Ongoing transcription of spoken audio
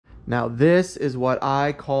Now this is what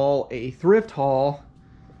I call a thrift haul.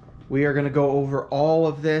 We are going to go over all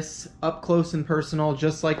of this up close and personal,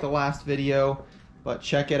 just like the last video. But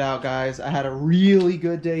check it out, guys. I had a really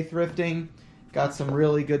good day thrifting. Got some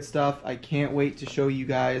really good stuff. I can't wait to show you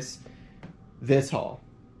guys this haul.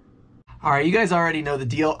 All right, you guys already know the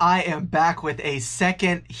deal. I am back with a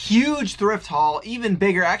second huge thrift haul, even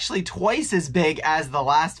bigger, actually twice as big as the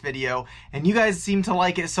last video. And you guys seem to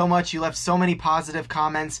like it so much. You left so many positive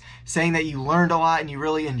comments saying that you learned a lot and you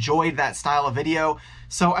really enjoyed that style of video.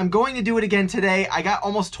 So I'm going to do it again today. I got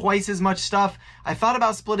almost twice as much stuff. I thought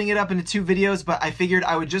about splitting it up into 2 videos, but I figured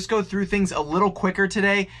I would just go through things a little quicker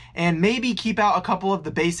today and maybe keep out a couple of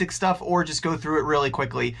the basic stuff or just go through it really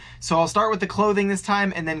quickly. So I'll start with the clothing this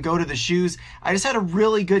time and then go to the shoes. I just had a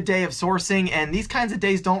really good day of sourcing, and these kinds of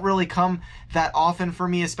days don't really come that often for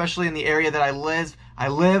me, especially in the area that I live.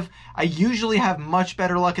 I usually have much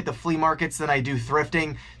better luck at the flea markets than I do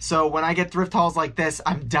thrifting. So when I get thrift hauls like this,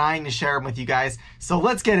 I'm dying to share them with you guys. So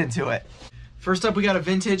let's get into it. First up, we got a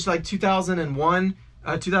vintage like 2001,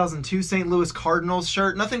 2002 St. Louis Cardinals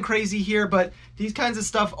shirt. Nothing crazy here, but these kinds of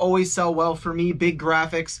stuff always sell well for me. Big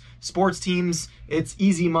graphics, sports teams, it's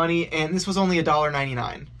easy money, and this was only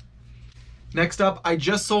 $1.99. Next up, I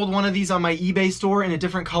just sold one of these on my eBay store in a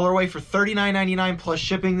different colorway for $39.99 plus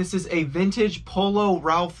shipping. This is a vintage Polo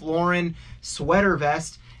Ralph Lauren sweater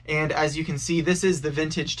vest. And as you can see, this is the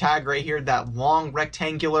vintage tag right here, that long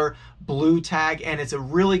rectangular blue tag. And it's a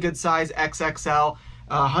really good size, XXL,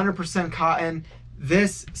 100% cotton.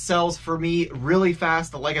 This sells for me really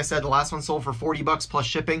fast. Like I said, the last one sold for 40 bucks plus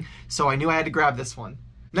shipping. So I knew I had to grab this one.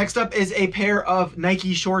 Next up is a pair of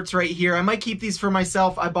Nike shorts right here. I might keep these for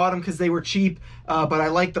myself. I bought them because they were cheap, but I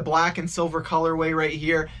like the black and silver colorway right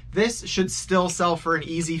here. This should still sell for an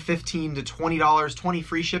easy $15 to $20, 20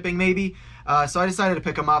 free shipping maybe. So I decided to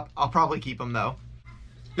pick them up. I'll probably keep them though.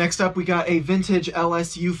 Next up, we got a vintage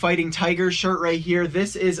LSU Fighting Tigers shirt right here.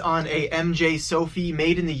 This is on a MJ Sophie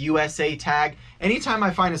Made in the USA tag. Anytime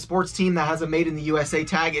I find a sports team that has a Made in the USA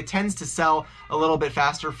tag, it tends to sell a little bit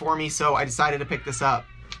faster for me, so I decided to pick this up.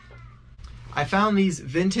 I found these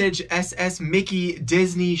vintage SS Mickey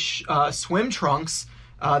Disney swim trunks.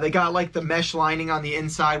 They got like the mesh lining on the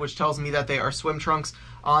inside, which tells me that they are swim trunks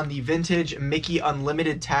on the vintage Mickey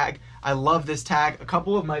Unlimited tag. I love this tag. A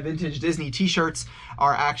couple of my vintage Disney t-shirts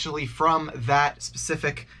are actually from that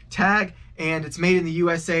specific tag, and it's made in the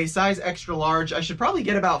USA, size extra large. I should probably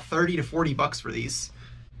get about 30 to 40 bucks for these.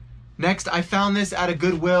 Next, I found this at a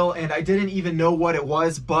Goodwill, and I didn't even know what it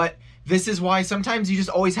was, but this is why sometimes you just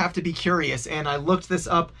always have to be curious. And I looked this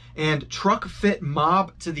up, and Truck Fit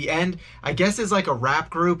Mob to the End, I guess is like a rap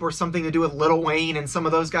group or something to do with Lil Wayne and some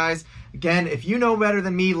of those guys. Again, if you know better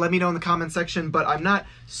than me, let me know in the comment section, but I'm not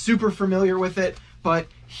super familiar with it. But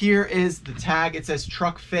here is the tag. It says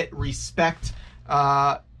Truck Fit Respect,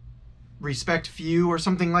 Respect Few or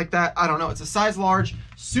something like that. I don't know. It's a size large,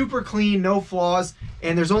 super clean, no flaws,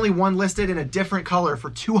 and there's only one listed in a different color for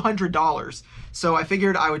 $200. So I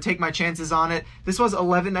figured I would take my chances on it. This was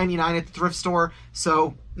 $11.99 at the thrift store,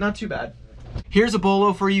 so not too bad. Here's a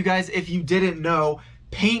bolo for you guys if you didn't know.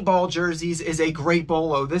 Paintball jerseys is a great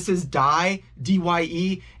bolo. This is Dye,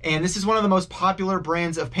 D-Y-E, and this is one of the most popular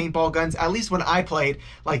brands of paintball guns. At least when I played,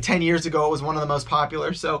 like 10 years ago, it was one of the most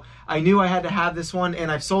popular. So I knew I had to have this one, and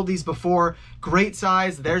I've sold these before. Great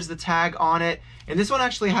size. There's the tag on it. And this one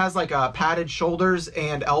actually has like padded shoulders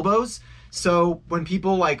and elbows. So when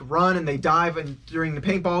people like run and they dive during the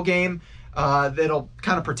paintball game, that'll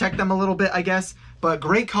kind of protect them a little bit, I guess. But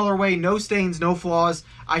great colorway, no stains, no flaws.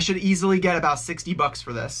 I should easily get about 60 bucks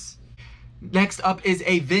for this. Next up is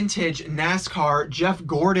a vintage NASCAR Jeff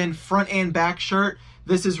Gordon front and back shirt.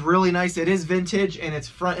 This is really nice. It is vintage and it's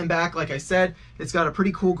front and back. Like I said, it's got a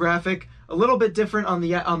pretty cool graphic. A little bit different on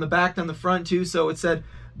the back than the front too. So it said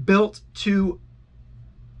 "Built to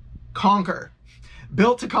Conquer."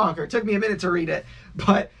 Built to Conquer. It took me a minute to read it,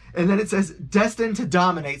 and then it says "Destined to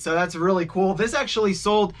Dominate." So that's really cool. This actually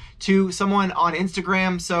sold to someone on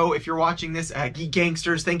Instagram. So if you're watching this at Geek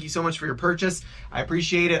Gangsters, thank you so much for your purchase. I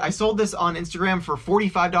appreciate it. I sold this on Instagram for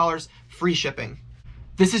 $45 free shipping.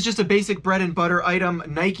 This is just a basic bread and butter item,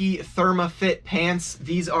 Nike ThermaFit pants.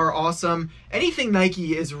 These are awesome. Anything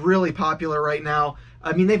Nike is really popular right now.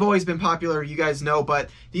 I mean, they've always been popular, you guys know, but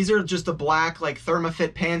these are just the black, like,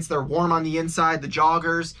 ThermaFit pants. They're warm on the inside, the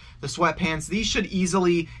joggers, the sweatpants. These should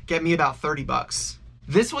easily get me about 30 bucks.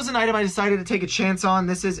 This was an item I decided to take a chance on.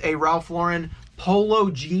 This is a Ralph Lauren Polo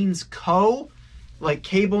Jeans Co. like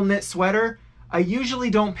cable knit sweater. I usually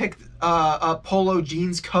don't pick a Polo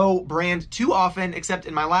Jeans Co. brand too often, except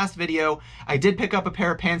in my last video, I did pick up a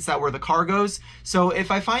pair of pants that were the cargos. So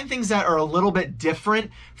if I find things that are a little bit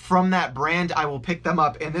different from that brand, I will pick them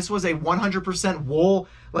up. And this was a 100% wool,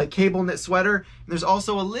 like cable knit sweater. And there's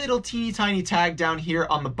also a little teeny tiny tag down here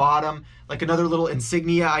on the bottom, like another little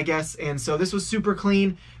insignia, I guess. And so this was super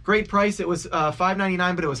clean, great price. It was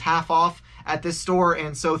 $5.99, but it was half off at this store,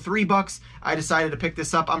 and so $3 I decided to pick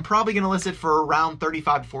this up. I'm probably gonna list it for around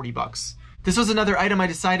 35 to 40 bucks. This was another item I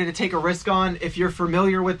decided to take a risk on. If you're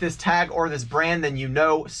familiar with this tag or this brand, then you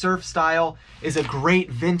know Surf Style is a great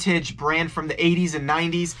vintage brand from the 80s and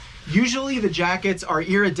 90s. Usually the jackets are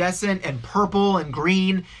iridescent and purple and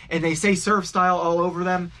green, and they say Surf Style all over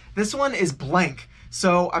them. This one is blank.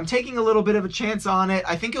 So I'm taking a little bit of a chance on it.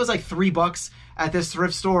 I think it was like $3 at this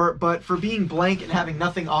thrift store, but for being blank and having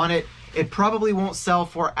nothing on it, it probably won't sell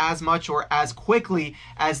for as much or as quickly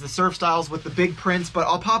as the Surf Styles with the big prints, but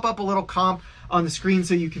I'll pop up a little comp on the screen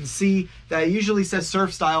so you can see that it usually says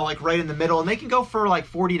Surf Style like right in the middle, and they can go for like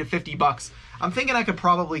 40 to 50 bucks. I'm thinking I could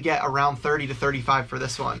probably get around 30 to 35 for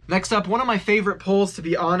this one. Next up, one of my favorite pulls, to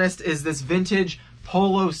be honest, is this vintage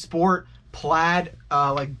Polo Sport plaid,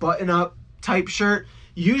 like button-up type shirt.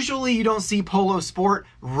 Usually you don't see Polo Sport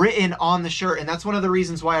written on the shirt, and that's one of the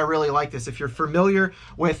reasons why I really like this. If you're familiar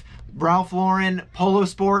with Ralph Lauren, Polo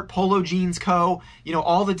Sport, Polo Jeans Co., you know,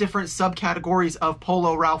 all the different subcategories of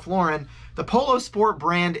Polo Ralph Lauren, the Polo Sport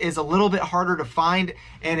brand is a little bit harder to find,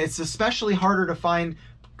 and it's especially harder to find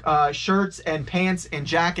shirts and pants and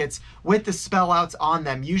jackets with the spell outs on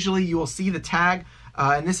them. Usually you will see the tag,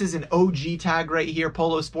 and this is an OG tag right here,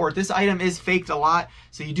 Polo Sport. This item is faked a lot,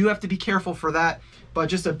 so you do have to be careful for that, but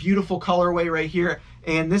just a beautiful colorway right here.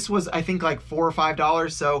 And this was, I think, like $4 or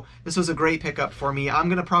 $5, so this was a great pickup for me. I'm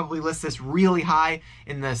gonna probably list this really high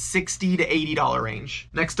in the $60 to $80 range.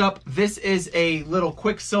 Next up, this is a little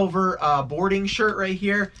Quicksilver boarding shirt right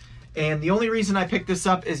here. And the only reason I picked this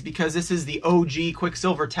up is because this is the OG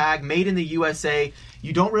Quicksilver tag, made in the USA.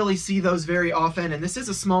 You don't really see those very often, and this is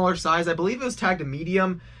a smaller size. I believe it was tagged a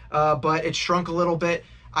medium, but it shrunk a little bit.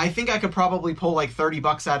 I think I could probably pull like 30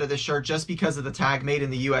 bucks out of this shirt just because of the tag, made in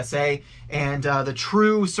the USA. And the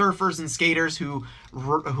true surfers and skaters who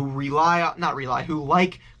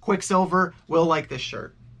like Quicksilver will like this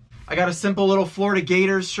shirt. I got a simple little Florida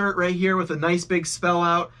Gators shirt right here with a nice big spell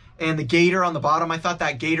out and the gator on the bottom. I thought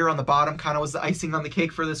that gator on the bottom kind of was the icing on the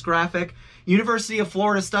cake for this graphic. University of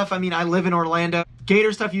Florida stuff, I mean, I live in Orlando.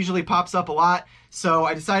 Gator stuff usually pops up a lot, so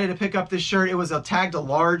I decided to pick up this shirt. It was tagged a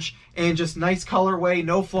large and just nice colorway,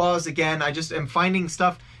 no flaws. Again, I just am finding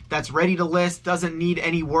stuff that's ready to list, doesn't need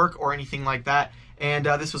any work or anything like that. And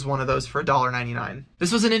this was one of those for $1.99.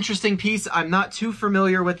 This was an interesting piece. I'm not too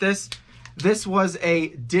familiar with this. This was a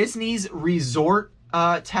Disney's resort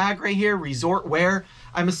tag right here, resort wear.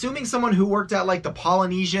 I'm assuming someone who worked at like the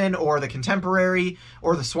Polynesian or the Contemporary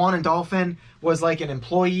or the Swan and Dolphin was like an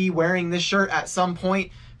employee wearing this shirt at some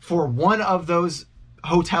point for one of those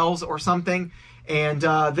hotels or something. And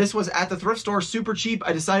this was at the thrift store, super cheap.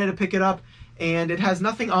 I decided to pick it up, and it has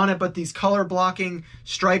nothing on it, but these color blocking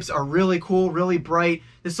stripes are really cool, really bright.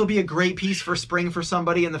 This will be a great piece for spring for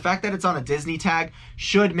somebody, and the fact that it's on a Disney tag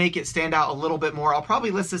should make it stand out a little bit more. I'll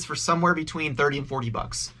probably list this for somewhere between 30 and 40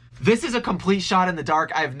 bucks. This is a complete shot in the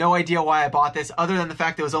dark. I have no idea why I bought this other than the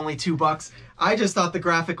fact it was only $2. I just thought the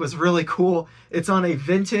graphic was really cool. It's on a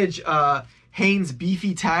vintage Hanes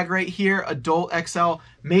beefy tag right here, adult XL,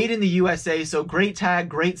 made in the USA. So great tag,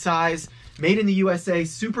 great size, made in the USA,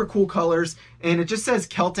 super cool colors, and it just says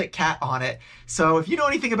Celtic Cat on it. So if you know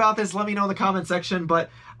anything about this, let me know in the comment section, but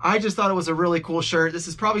I just thought it was a really cool shirt. This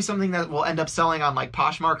is probably something that will end up selling on like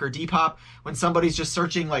Poshmark or Depop when somebody's just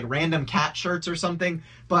searching like random cat shirts or something,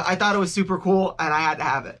 but I thought it was super cool and I had to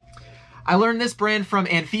have it. I learned this brand from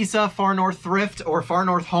Anfisa, Far North Thrift, or Far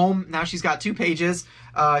North Home. Now she's got 2 pages.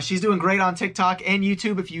 She's doing great on TikTok and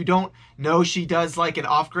YouTube. If you don't know, she does like an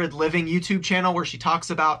off-grid living YouTube channel where she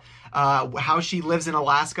talks about how she lives in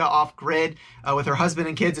Alaska off-grid with her husband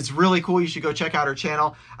and kids. It's really cool. You should go check out her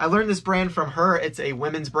channel. I learned this brand from her. It's a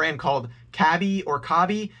women's brand called Cabby or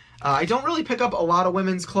Cobby. I don't really pick up a lot of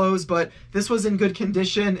women's clothes, but this was in good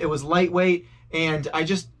condition. It was lightweight, and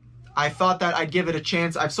I thought that I'd give it a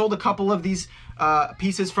chance. I've sold a couple of these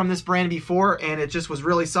pieces from this brand before, and it just was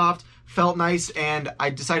really soft, felt nice, and I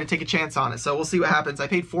decided to take a chance on it. So we'll see what happens. I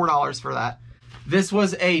paid $4 for that. This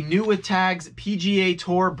was a new with tags PGA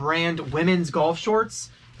Tour brand women's golf shorts,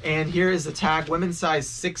 and here is the tag, women's size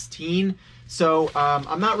 16. So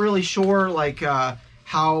I'm not really sure like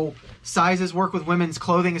how sizes work with women's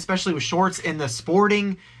clothing, especially with shorts in the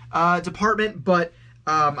sporting department, but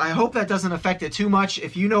I hope that doesn't affect it too much.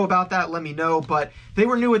 If you know about that, let me know. But they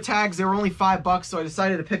were new with tags. They were only $5, so I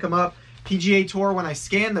decided to pick them up. PGA Tour, when I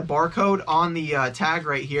scanned the barcode on the tag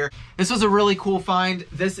right here, this was a really cool find.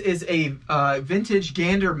 This is a vintage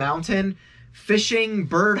Gander Mountain fishing,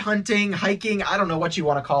 bird hunting, hiking, I don't know what you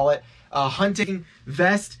want to call it, hunting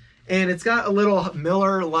vest. And it's got a little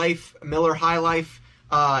Miller High Life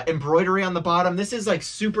embroidery on the bottom. This is like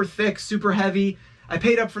super thick, super heavy. I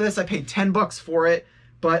paid up for this. I paid $10 for it,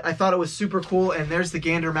 but I thought it was super cool. And there's the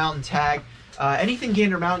Gander Mountain tag. Anything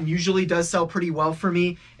Gander Mountain usually does sell pretty well for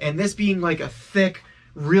me. And this being like a thick,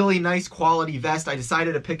 really nice quality vest, I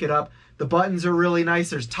decided to pick it up. The buttons are really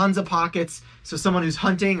nice. There's tons of pockets. So someone who's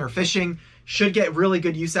hunting or fishing should get really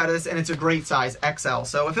good use out of this. And it's a great size, XL.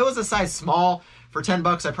 So if it was a size small for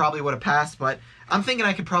 $10, I probably would have passed. But I'm thinking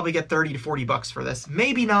I could probably get 30 to 40 bucks for this.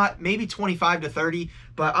 Maybe not, maybe 25 to 30.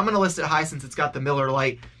 But I'm going to list it high since it's got the Miller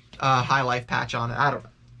Lite High Life patch on it. I don't know.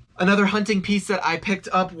 Another hunting piece that I picked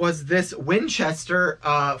up was this Winchester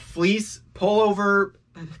fleece pullover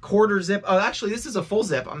quarter zip. Oh, actually, this is a full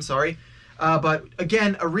zip. I'm sorry. But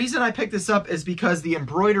again, a reason I picked this up is because the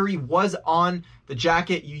embroidery was on the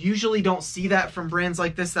jacket. You usually don't see that from brands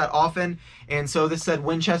like this that often. And so this said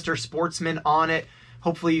Winchester Sportsman on it.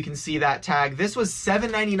 Hopefully you can see that tag. This was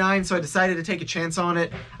 $7.99, so I decided to take a chance on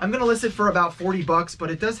it. I'm going to list it for about 40 bucks,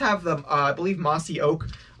 but it does have the, I believe, mossy oak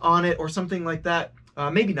on it or something like that.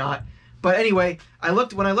 Maybe not. But anyway,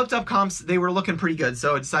 when I looked up comps, they were looking pretty good,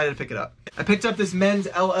 so I decided to pick it up. I picked up this men's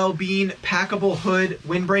LL Bean packable hood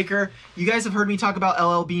windbreaker. You guys have heard me talk about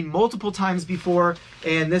LL Bean multiple times before,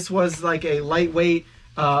 and this was like a lightweight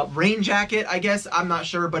rain jacket, I guess. I'm not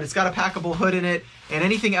sure, but it's got a packable hood in it, and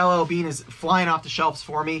anything LL Bean is flying off the shelves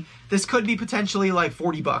for me. This could be potentially like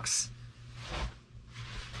 40 bucks.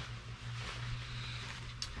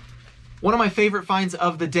 One of my favorite finds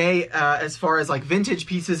of the day as far as like vintage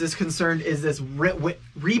pieces is concerned is this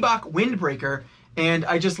Reebok windbreaker. And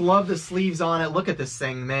I just love the sleeves on it. Look at this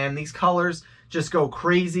thing, man. These colors just go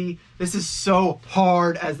crazy. This is so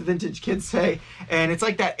hard, as the vintage kids say. And it's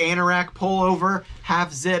like that anorak pullover,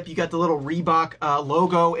 half zip. You got the little Reebok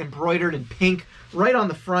logo embroidered in pink right on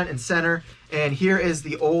the front and center. And here is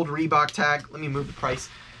the old Reebok tag. Let me move the price.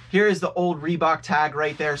 Here is the old Reebok tag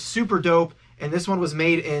right there. Super dope. And this one was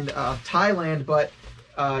made in Thailand, but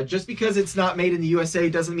just because it's not made in the USA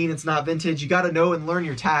doesn't mean it's not vintage. You got to know and learn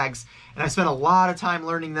your tags. And I spent a lot of time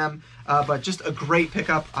learning them, but just a great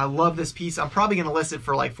pickup. I love this piece. I'm probably going to list it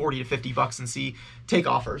for like 40 to 50 bucks and take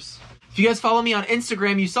offers. If you guys follow me on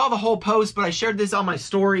Instagram, you saw the whole post, but I shared this on my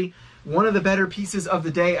story. One of the better pieces of the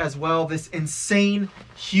day as well, this insane,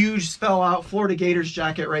 huge spell out Florida Gators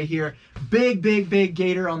jacket right here. Big, big, big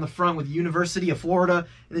gator on the front with University of Florida.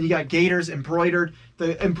 And then you got Gators embroidered.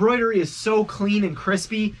 The embroidery is so clean and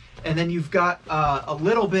crispy. And then you've got a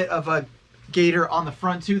little bit of a gator on the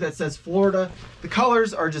front too that says Florida. The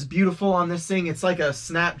colors are just beautiful on this thing. It's like a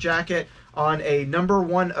snap jacket on a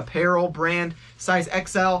 #1 apparel brand, size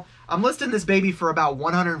XL. I'm listing this baby for about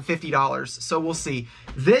 $150, so we'll see.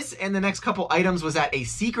 This and the next couple items was at a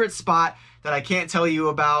secret spot that I can't tell you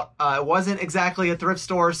about. It wasn't exactly a thrift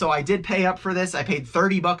store, so I did pay up for this. I paid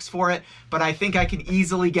 30 bucks for it, but I think I can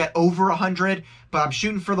easily get over 100, but I'm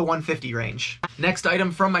shooting for the 150 range. Next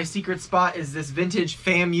item from my secret spot is this vintage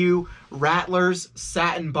FAMU Rattlers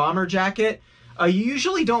satin bomber jacket. You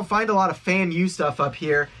usually don't find a lot of FAMU stuff up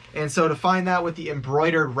here, and so to find that with the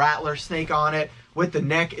embroidered Rattler snake on it, with the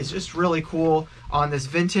neck, is just really cool on this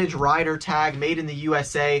vintage rider tag made in the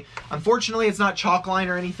USA. Unfortunately, it's not chalkline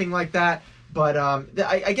or anything like that, but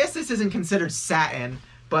I guess this isn't considered satin,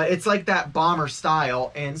 but it's like that bomber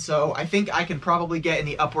style, and so I think I can probably get in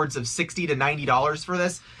the upwards of $60 to $90 for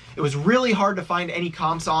this. It was really hard to find any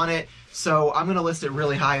comps on it, so I'm going to list it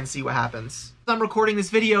really high and see what happens. As I'm recording this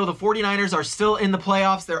video, the 49ers are still in the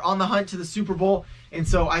playoffs. They're on the hunt to the Super Bowl, and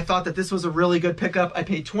so I thought that this was a really good pickup. I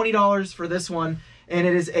paid $20 for this one, and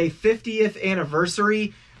it is a 50th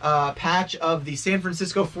anniversary patch of the San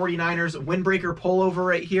Francisco 49ers windbreaker pullover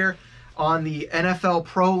right here on the NFL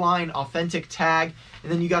Pro Line authentic tag.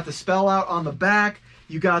 And then you got the spell out on the back.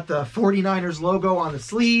 You got the 49ers logo on the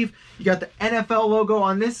sleeve. You got the NFL logo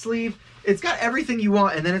on this sleeve. It's got everything you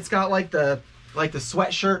want, and then it's got like the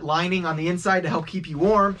sweatshirt lining on the inside to help keep you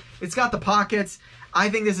warm. It's got the pockets. I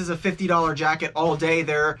think this is a $50 jacket all day.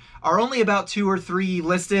 There are only about 2 or 3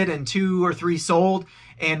 listed and 2 or 3 sold.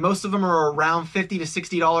 and most of them are around $50 to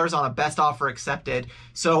 $60 on a best offer accepted.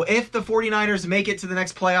 So if the 49ers make it to the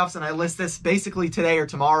next playoffs and I list this basically today or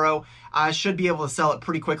tomorrow, I should be able to sell it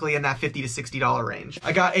pretty quickly in that $50 to $60 range.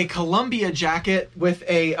 I got a Columbia jacket with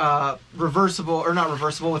a reversible, or not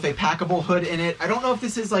reversible, with a packable hood in it. I don't know if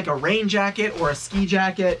this is like a rain jacket or a ski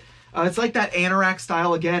jacket. It's like that anorak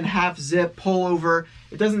style, again, half zip, pull over.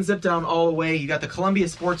 It doesn't zip down all the way. You got the Columbia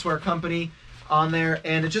Sportswear Company on there,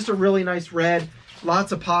 and it's just a really nice red.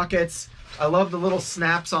 Lots of pockets. I love the little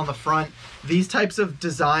snaps on the front. These types of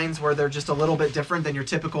designs where they're just a little bit different than your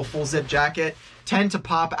typical full zip jacket tend to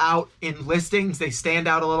pop out in listings. They stand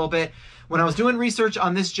out a little bit. When I was doing research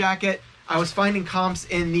on this jacket, I was finding comps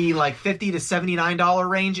in the like $50 to $79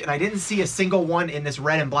 range, and I didn't see a single one in this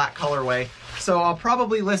red and black colorway. So I'll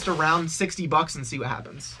probably list around $60 and see what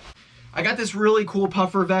happens. I got this really cool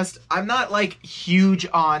puffer vest. I'm not like huge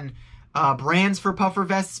on brands for puffer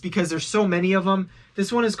vests because there's so many of them.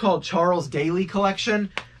 This one is called Charles Daly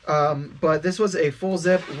Collection, but this was a full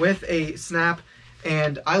zip with a snap,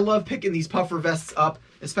 and I love picking these puffer vests up,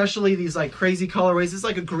 especially these like crazy colorways. This is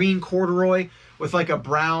like a green corduroy with like a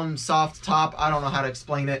brown soft top. I don't know how to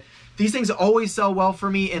explain it. These things always sell well for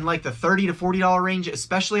me in like the $30 to $40 range,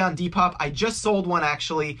 especially on Depop. I just sold one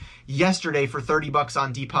actually yesterday for $30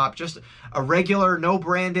 on Depop. Just a regular, no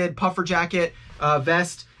branded puffer jacket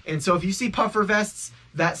vest. And so if you see puffer vests,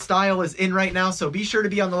 that style is in right now. So be sure to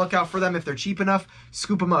be on the lookout for them. If they're cheap enough,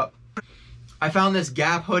 scoop them up. I found this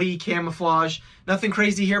Gap hoodie camouflage. Nothing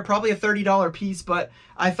crazy here, probably a $30 piece, but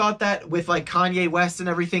I thought that with like Kanye West and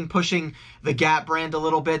everything pushing the Gap brand a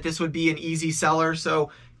little bit, this would be an easy seller.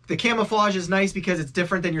 So the camouflage is nice because it's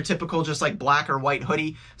different than your typical just like black or white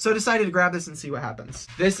hoodie. So I decided to grab this and see what happens.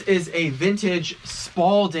 This is a vintage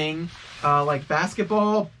Spalding like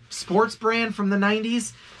basketball sports brand from the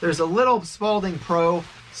 90s. There's a little Spalding Pro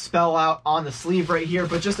spell out on the sleeve right here,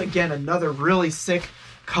 but just again, another really sick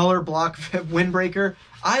color block windbreaker.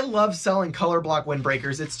 I love selling color block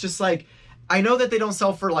windbreakers. It's just like, I know that they don't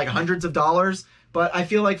sell for like hundreds of dollars, but I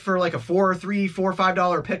feel like for like a $4, $3, $4,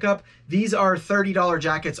 $5 pickup, these are $30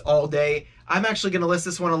 jackets all day. I'm actually going to list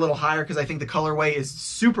this one a little higher because I think the colorway is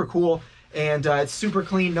super cool and it's super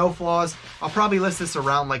clean, no flaws. I'll probably list this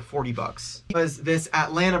around like $40. Was this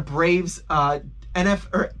Atlanta Braves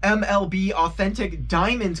MLB Authentic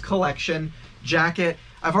Diamond Collection jacket.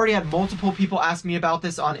 I've already had multiple people ask me about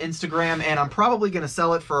this on Instagram, and I'm probably going to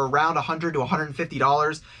sell it for around $100 to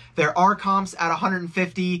 $150. There are comps at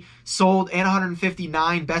 $150 sold and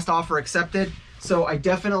 $159 best offer accepted. So I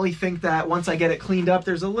definitely think that once I get it cleaned up,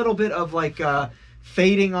 there's a little bit of like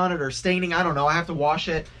fading on it or staining. I don't know. I have to wash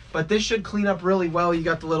it, but this should clean up really well. You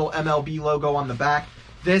got the little MLB logo on the back.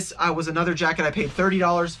 This was another jacket I paid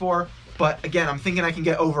 $30 for. But again, I'm thinking I can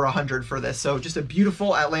get over $100 for this. So just a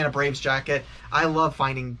beautiful Atlanta Braves jacket. I love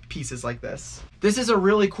finding pieces like this. This is a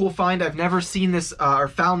really cool find. I've never seen this or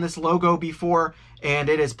found this logo before, and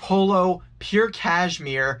it is Polo Pure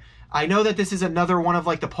Cashmere. I know that this is another one of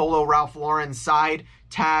like the Polo Ralph Lauren side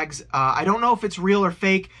tags. I don't know if it's real or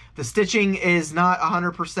fake. The stitching is not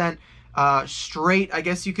 100% straight, I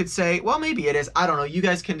guess you could say. Well, maybe it is. I don't know. You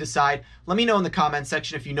guys can decide. Let me know in the comment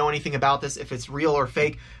section if you know anything about this, if it's real or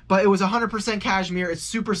fake. But it was 100% cashmere. It's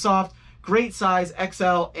super soft, great size,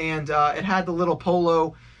 XL, and it had the little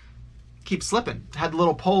polo, keep slipping, had the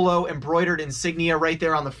little polo embroidered insignia right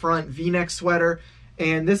there on the front, V-neck sweater.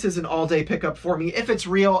 And this is an all-day pickup for me. If it's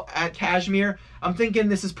real at cashmere, I'm thinking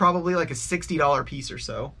this is probably like a $60 piece or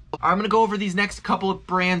so. I'm going to go over these next couple of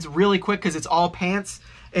brands really quick because it's all pants.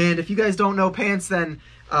 And if you guys don't know pants, then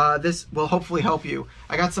this will hopefully help you.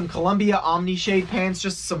 I got some Columbia Omni Shade pants,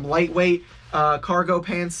 just some lightweight cargo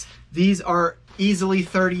pants. These are easily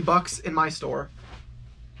 $30 in my store.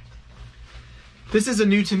 This is a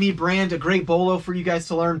new to me brand, a great bolo for you guys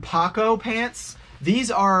to learn, Paco pants.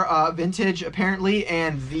 These are vintage apparently,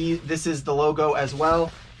 and this is the logo as well.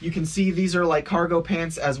 You can see these are like cargo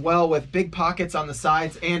pants as well with big pockets on the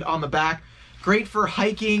sides and on the back. Great for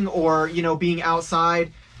hiking or, you know, being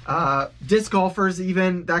outside, disc golfers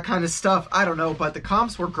even, that kind of stuff. I don't know, but the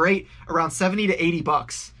comps were great, around $70 to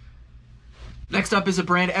 $80. Next up is a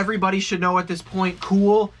brand everybody should know at this point,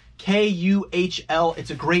 Kuhl, K-U-H-L.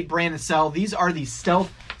 It's a great brand to sell. These are the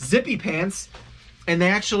Stealth Zippy pants, and they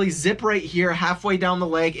actually zip right here halfway down the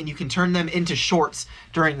leg, and you can turn them into shorts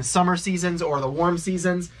during the summer seasons or the warm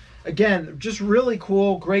seasons. Again, just really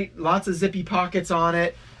cool, great, lots of zippy pockets on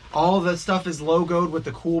it. All the stuff is logoed with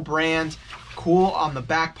the Kuhl brand, Kuhl on the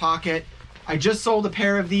back pocket. I just sold a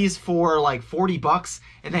pair of these for like $40,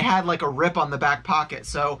 and they had like a rip on the back pocket.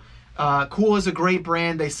 So Kuhl is a great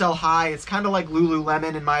brand. They sell high. It's kind of like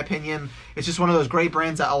Lululemon in my opinion. It's just one of those great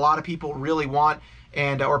brands that a lot of people really want.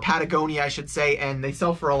 and or Patagonia, I should say, and they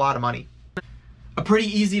sell for a lot of money. A pretty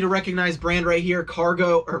easy to recognize brand right here,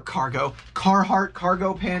 Carhartt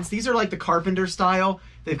cargo pants. These are like the carpenter style.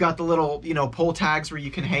 They've got the little, you know, pull tags where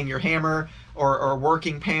you can hang your hammer, or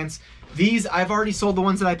working pants. These, I've already sold the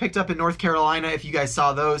ones that I picked up in North Carolina, if you guys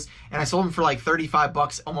saw those, and I sold them for like 35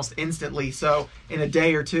 bucks almost instantly, so in a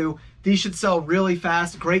day or two. These should sell really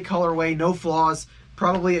fast, great colorway, no flaws,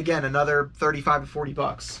 probably, again, another 35 to 40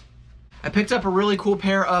 bucks. I picked up a really cool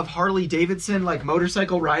pair of Harley Davidson, like,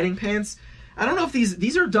 motorcycle riding pants. I don't know if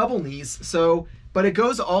these are double knees, so, but it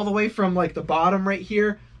goes all the way from like the bottom right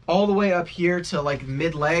here, all the way up here to like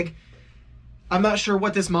mid-leg. I'm not sure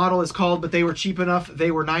what this model is called, but they were cheap enough.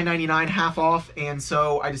 They were $9.99, half off, and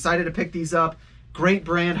so I decided to pick these up. Great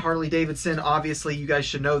brand, Harley Davidson, obviously, you guys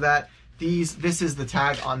should know that. This is the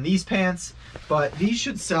tag on these pants, but these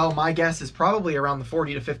should sell, my guess is probably around the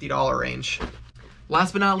 $40 to $50 range.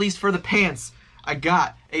 Last but not least, for the pants, I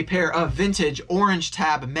got a pair of vintage orange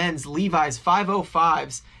tab men's Levi's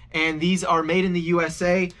 505s, and these are made in the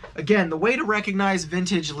USA. Again, the way to recognize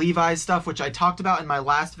vintage Levi's stuff, which I talked about in my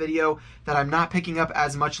last video, that I'm not picking up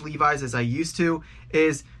as much Levi's as I used to,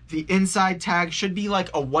 is the inside tag should be like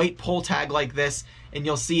a white pull tag like this, and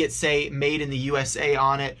you'll see it say made in the USA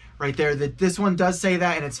on it right there. This one does say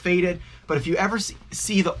that, and it's faded, but if you ever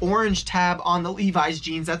see the orange tab on the Levi's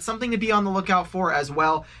jeans, that's something to be on the lookout for as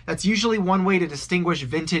well. That's usually one way to distinguish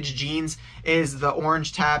vintage jeans, is the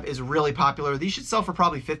orange tab is really popular. These should sell for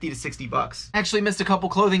probably 50 to 60 bucks. Actually missed a couple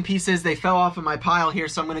clothing pieces. They fell off of my pile here,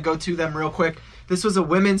 so I'm gonna go to them real quick. This was a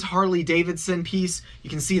women's Harley Davidson piece. You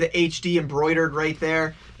can see the HD embroidered right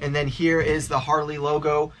there. And then here is the Harley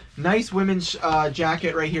logo. Nice women's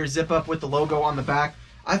jacket right here, zip up with the logo on the back.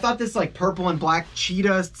 I thought this like purple and black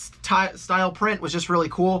cheetah style print was just really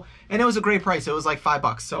cool. And it was a great price. It was like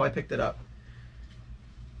 $5, so I picked it up.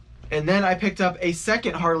 And then I picked up a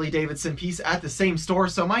second Harley Davidson piece at the same store.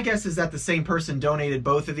 So my guess is that the same person donated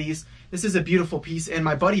both of these. This is a beautiful piece. And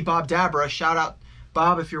my buddy Bob Dabra, shout out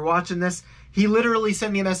Bob if you're watching this, he literally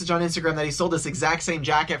sent me a message on Instagram that he sold this exact same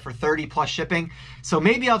jacket for 30 plus shipping. So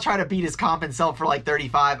maybe I'll try to beat his comp and sell it for like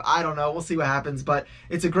 35. I don't know. We'll see what happens. But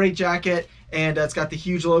it's a great jacket, and it's got the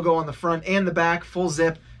huge logo on the front and the back, full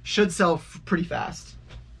zip. Should sell pretty fast.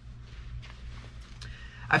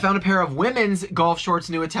 I found a pair of women's golf shorts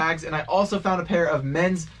Nua tags, and I also found a pair of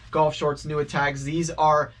men's golf shorts Nua tags. These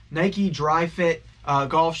are Nike Dry Fit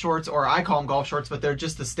golf shorts, or I call them golf shorts, but they're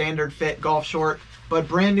just the standard fit golf short. But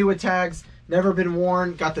brand Nua tags. Never been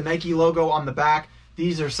worn, got the Nike logo on the back.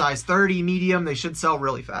 These are size 30 medium. They should sell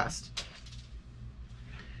really fast.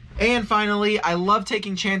 And finally, I love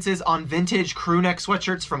taking chances on vintage crew neck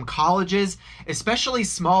sweatshirts from colleges, especially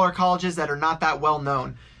smaller colleges that are not that well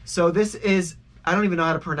known. So this is, I don't even know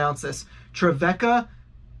how to pronounce this, Trevecca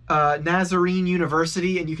Nazarene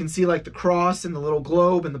University, and you can see like the cross and the little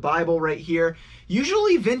globe and the Bible right here.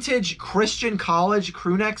 Usually vintage Christian college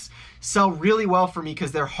crew necks sell really well for me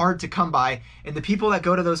because they're hard to come by, and the people that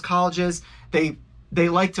go to those colleges, they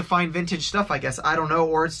like to find vintage stuff, I guess. I don't know,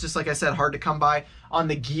 or it's just, like I said, hard to come by. On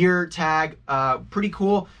the gear tag, pretty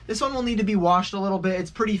cool. This one will need to be washed a little bit.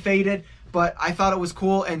 It's pretty faded, but I thought it was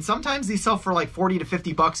cool, and sometimes these sell for like 40 to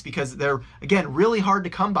 50 bucks because they're, again, really hard to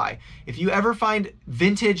come by. If you ever find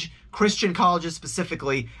vintage Christian colleges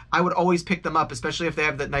specifically, I would always pick them up, especially if they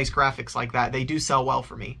have the nice graphics like that. They do sell well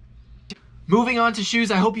for me. Moving on to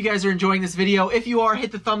shoes, I hope you guys are enjoying this video. If you are,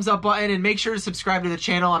 hit the thumbs up button and make sure to subscribe to the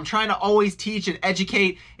channel. I'm trying to always teach and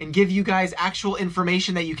educate and give you guys actual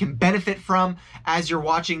information that you can benefit from as you're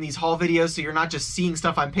watching these haul videos, so you're not just seeing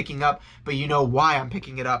stuff I'm picking up, but you know why I'm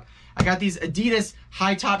picking it up. I got these Adidas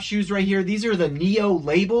high top shoes right here. These are the Neo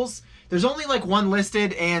labels. There's only like one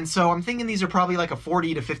listed, and so I'm thinking these are probably like a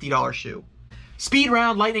 $40 to $50 shoe. Speed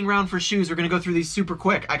round, lightning round for shoes. We're going to go through these super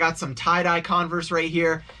quick. I got some tie-dye Converse right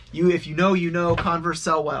here. If you know, you know. Converse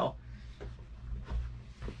sell well.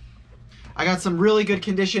 I got some really good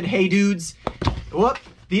condition Hey Dudes. Whoop.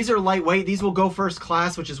 These are lightweight. These will go first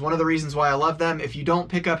class, which is one of the reasons why I love them. If you don't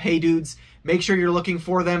pick up Hey Dudes, make sure you're looking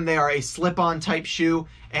for them. They are a slip-on type shoe,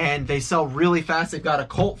 and they sell really fast. They've got a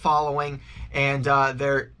cult following, and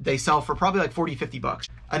they sell for probably like 40, 50 bucks.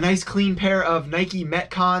 A nice clean pair of Nike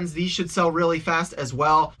Metcons. These should sell really fast as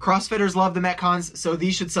well. CrossFitters love the Metcons, so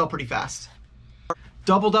these should sell pretty fast.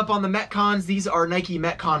 Doubled up on the Metcons. These are Nike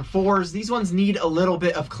Metcon 4s. These ones need a little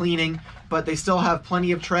bit of cleaning, but they still have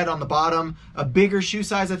plenty of tread on the bottom. A bigger shoe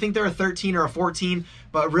size. I think they're a 13 or a 14,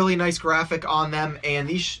 but really nice graphic on them, and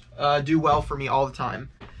these do well for me all the time.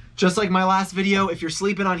 Just like my last video, if you're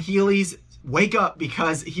sleeping on Heelys, wake up,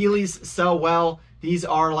 because Heelys sell well. These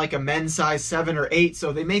are like a men's size 7 or 8,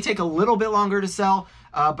 so they may take a little bit longer to sell.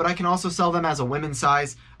 but I can also sell them as a women's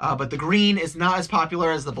size. But the green is not as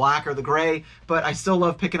popular as the black or the gray, but I still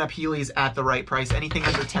love picking up Heelys at the right price. Anything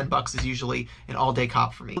under 10 bucks is usually an all-day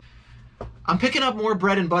cop for me. I'm picking up more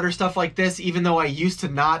bread and butter stuff like this, even though I used to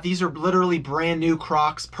not. These are literally brand new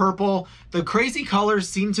Crocs, purple. The crazy colors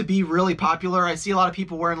seem to be really popular. I see a lot of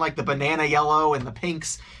people wearing like the banana yellow and the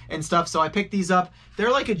pinks and stuff, so I picked these up.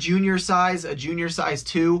 They're like a junior size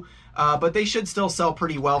 2, but they should still sell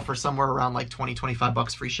pretty well for somewhere around like 20-25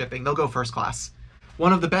 bucks free shipping. They'll go first class.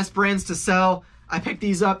 One of the best brands to sell. I picked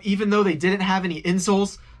these up even though they didn't have any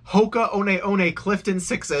insoles. Hoka One One Clifton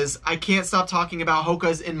 6s. I can't stop talking about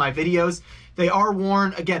Hokas in my videos. They are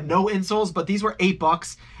worn, again, no insoles, but these were 8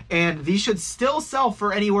 bucks, and these should still sell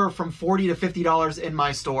for anywhere from $40 to $50 in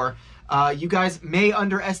my store. You guys may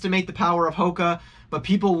underestimate the power of Hoka, but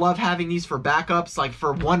people love having these for backups, like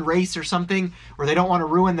for one race or something, where they don't want to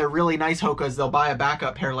ruin their really nice Hokas. They'll buy a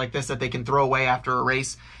backup pair like this that they can throw away after a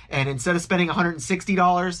race, and instead of spending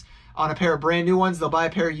 $160 on a pair of brand new ones, they'll buy a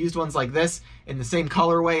pair of used ones like this in the same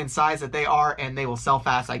colorway and size that they are, and they will sell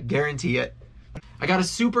fast. I guarantee it. I got a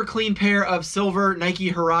super clean pair of silver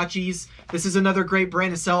Nike Huaraches. This is another great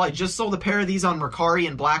brand to sell. I just sold a pair of these on Mercari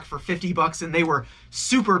in black for 50 bucks, and they were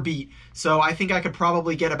super beat. So I think I could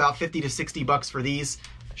probably get about 50 to 60 bucks for these.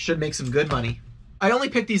 Should make some good money. I only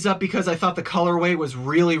picked these up because I thought the colorway was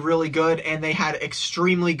really, really good, and they had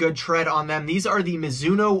extremely good tread on them. These are the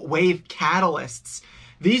Mizuno Wave Catalysts.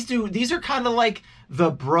 These are kind of like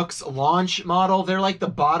the Brooks launch model. They're like the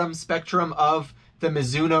bottom spectrum of the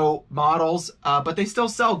Mizuno models, but they still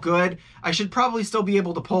sell good. I should probably still be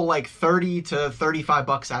able to pull like 30 to 35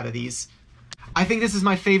 bucks out of these. I think this is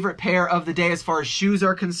my favorite pair of the day as far as shoes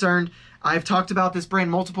are concerned. I've talked about this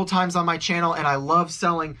brand multiple times on my channel, and I love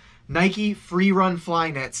selling Nike Free Run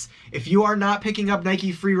Flyknits. If you are not picking up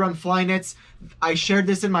Nike Free Run Flyknits, I shared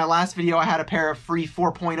this in my last video. I had a pair of free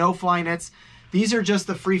 4.0 Flyknits. These are just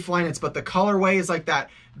the free Flyknits, but the colorway is like that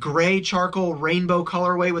gray charcoal rainbow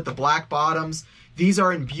colorway with the black bottoms. These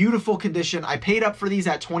are in beautiful condition. I paid up for these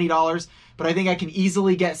at $20, but I think I can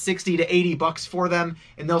easily get 60 to 80 bucks for them,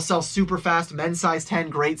 and they'll sell super fast. Men's size 10,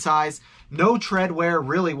 great size. No tread wear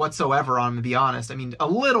really whatsoever on them, to be honest. I mean, a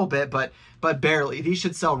little bit, but barely. These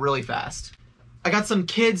should sell really fast. I got some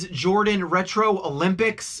kids Jordan Retro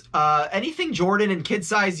Olympics. Anything Jordan and kid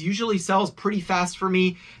size usually sells pretty fast for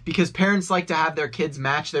me because parents like to have their kids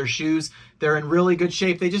match their shoes. They're in really good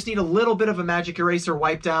shape. They just need a little bit of a magic eraser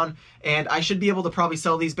wipe down, and I should be able to probably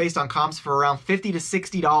sell these based on comps for around $50 to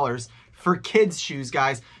 $60 for kids shoes,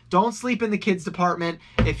 guys. Don't sleep in the kids department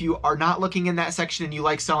if you are not looking in that section and you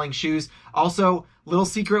like selling shoes. Also, little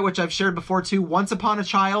secret, which I've shared before too, Once Upon a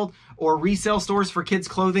Child or resale stores for kids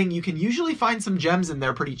clothing, you can usually find some gems in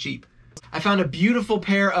there pretty cheap. I found a beautiful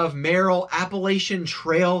pair of Merrell Appalachian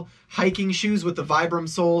Trail hiking shoes with the Vibram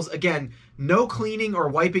soles. Again, no cleaning or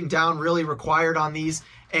wiping down really required on these,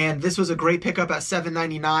 and this was a great pickup at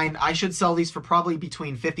 $7.99. I should sell these for probably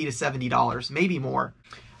between $50 to $70, maybe more.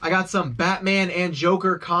 I got some Batman and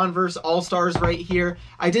Joker Converse All-Stars right here.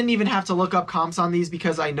 I didn't even have to look up comps on these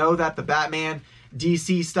because I know that the Batman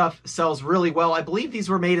DC stuff sells really well. I believe these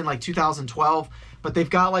were made in like 2012, but they've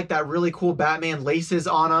got like that really cool Batman laces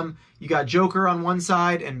on them. You got Joker on one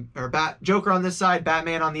side, Joker on this side,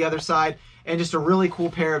 Batman on the other side, and just a really cool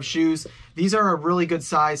pair of shoes. These are a really good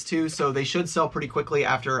size too, so they should sell pretty quickly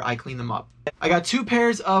after I clean them up. I got 2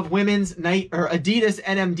 pairs of women's Adidas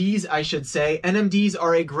NMDs, I should say. NMDs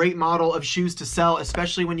are a great model of shoes to sell,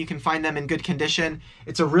 especially when you can find them in good condition.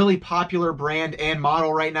 It's a really popular brand and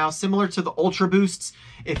model right now, similar to the Ultra Boosts,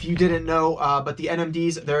 if you didn't know, but the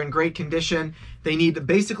NMDs, they're in great condition. They need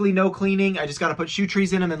basically no cleaning. I just got to put shoe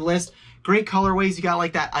trees in them and list. Great colorways. You got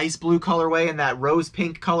like that ice blue colorway and that rose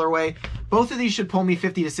pink colorway. Both of these should pull me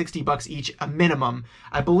 50 to 60 bucks each, a minimum.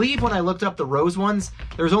 I believe when I looked up the rose ones,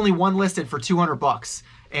 there was only one listed for 200 bucks,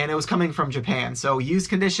 and it was coming from Japan. So used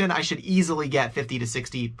condition, I should easily get 50 to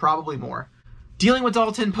 60, probably more. Dealing with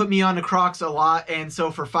Dalton put me on to Crocs a lot, and so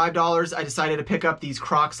for $5, I decided to pick up these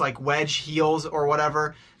Crocs like wedge heels or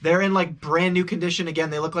whatever. They're in like brand new condition. Again,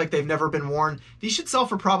 they look like they've never been worn. These should sell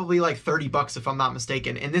for probably like 30 bucks if I'm not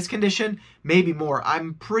mistaken. In this condition, maybe more.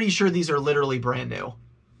 I'm pretty sure these are literally brand new.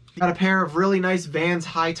 Got a pair of really nice Vans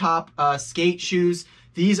high top skate shoes.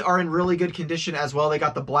 These are in really good condition as well. They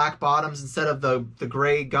got the black bottoms instead of the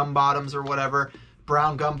gray gum bottoms or whatever.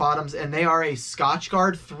 Brown gum bottoms, and they are a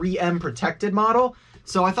Scotchgard 3M protected model.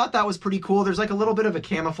 So I thought that was pretty cool. There's like a little bit of a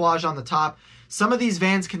camouflage on the top. Some of these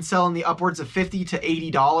Vans can sell in the upwards of $50 to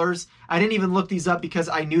 $80. I didn't even look these up because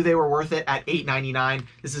I knew they were worth it at $8.99.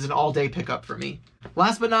 This is an all-day pickup for me.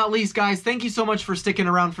 Last but not least, guys, thank you so much for sticking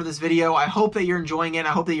around for this video. I hope that you're enjoying it.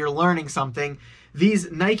 I hope that you're learning something. These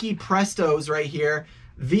Nike Prestos right here,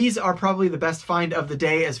 these are probably the best find of the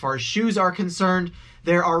day as far as shoes are concerned.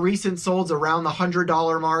 There are recent solds around the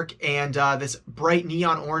 $100 mark, and this bright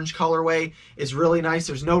neon orange colorway is really nice.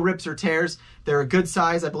 There's no rips or tears. They're a good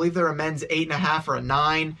size. I believe they're a men's 8.5 or a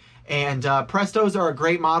 9. And Prestos are a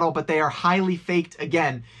great model, but they are highly faked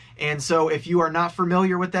again. And so if you are not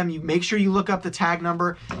familiar with them, you make sure you look up the tag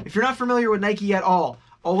number. If you're not familiar with Nike at all,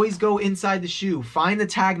 always go inside the shoe, find the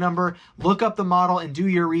tag number, look up the model, and do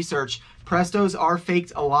your research. Prestos are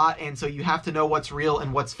faked a lot, and so you have to know what's real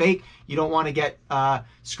and what's fake. You don't want to get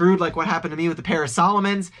screwed like what happened to me with the pair of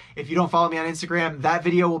Solomons. If you don't follow me on Instagram, that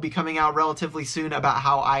video will be coming out relatively soon about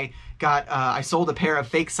how I sold a pair of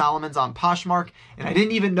fake Solomons on Poshmark, and I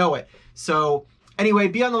didn't even know it. So anyway,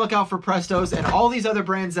 be on the lookout for Prestos and all these other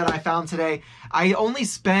brands that I found today. I only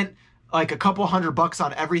spent like a couple $100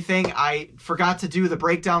 on everything. I forgot to do the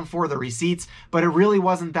breakdown for the receipts, but it really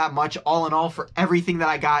wasn't that much all in all for everything that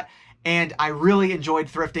I got. And I really enjoyed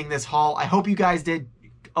thrifting this haul. I hope you guys did.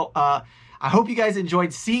 I hope you guys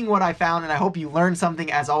enjoyed seeing what I found, and I hope you learned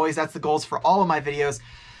something. As always, that's the goals for all of my videos.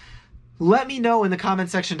 Let me know in the comment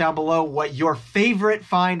section down below what your favorite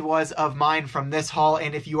find was of mine from this haul.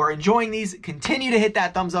 And if you are enjoying these, continue to hit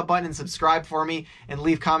that thumbs up button and subscribe for me and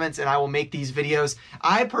leave comments, and I will make these videos.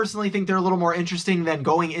 I personally think they're a little more interesting than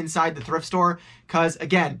going inside the thrift store because,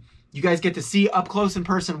 again, you guys get to see up close in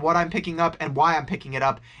person what I'm picking up and why I'm picking it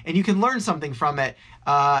up, and you can learn something from it.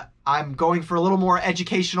 I'm going for a little more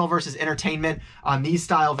educational versus entertainment on these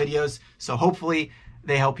style videos, so hopefully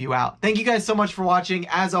they help you out. Thank you guys so much for watching.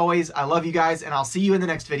 As always, I love you guys, and I'll see you in the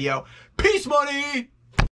next video. Peace, money!